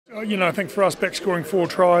I think for us, back scoring 4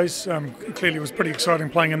 tries, clearly it was pretty exciting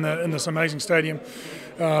playing in this amazing stadium.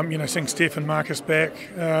 Seeing Steph and Marcus back,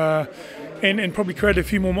 and probably created a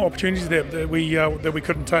few more opportunities that we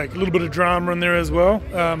couldn't take. A little bit of drama in there as well.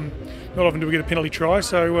 Not often do we get a penalty try,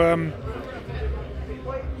 so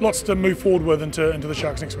lots to move forward with into the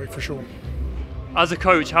Sharks next week for sure. As a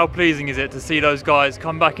coach, how pleasing is it to see those guys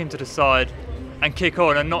come back into the side and kick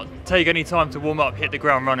on and not take any time to warm up, hit the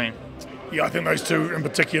ground running? Yeah, I think those two in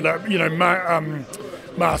particular.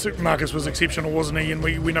 Marcus was exceptional, wasn't he? And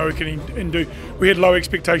we know he can do. We had low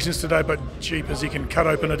expectations today, but jeepers, he can cut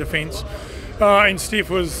open a defence. And Steph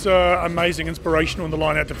was amazing, inspirational in the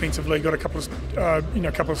line out defensively. Got a couple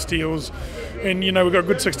of steals, and we got a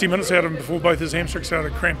good 60 minutes out of him before both his hamstrings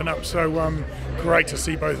started cramping up. So great to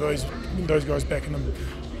see both those guys back in them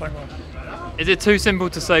playing well. Is it too simple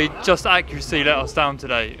to say just accuracy let us down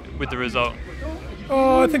today with the result?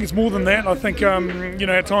 Oh, I think it's more than that. I think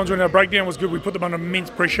at times when our breakdown was good, we put them under immense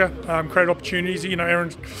pressure, create opportunities.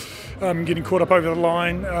 Aaron's getting caught up over the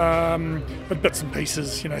line, but bits and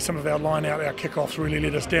pieces. Some of our line out, our kickoffs really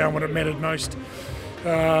let us down when it mattered most.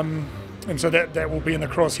 And so that will be in the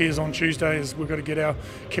crosshairs on Tuesday, as we've got to get our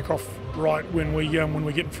kickoff right when we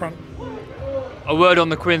get in front. A word on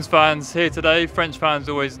the Quins fans here today. French fans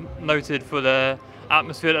always noted for their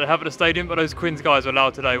atmosphere that they have at the stadium, but those Quins guys were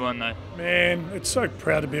loud today, weren't they? Man, it's so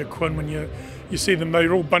proud to be a Quinn when you see them.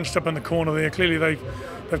 They're all bunched up in the corner there. Clearly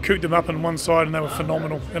they've cooped them up on one side, and they were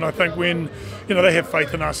phenomenal. And I think when they have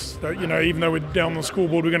faith in us, that even though we're down on the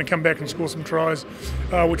scoreboard, we're going to come back and score some tries,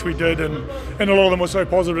 which we did, and a lot of them were so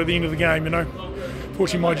positive at the end of the game.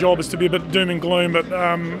 Fortunately, my job is to be a bit doom and gloom, but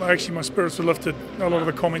actually my spirits were lifted. A lot of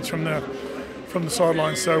the comments from the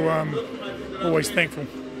sidelines, so always thankful.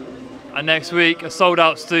 And next week, a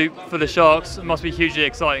sold-out stoop for the Sharks. It must be hugely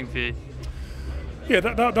exciting for you. Yeah,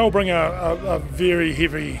 they'll bring a very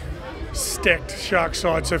heavy, stacked Shark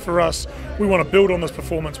side. So for us, we want to build on this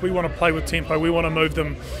performance. We want to play with tempo. We want to move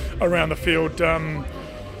them around the field and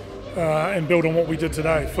build on what we did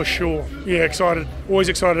today, for sure. Yeah, excited. Always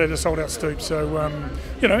excited at a sold-out stoop. So,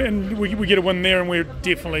 and we get a win there, and we're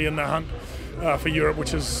definitely in the hunt for Europe,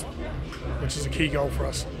 which is a key goal for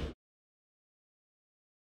us.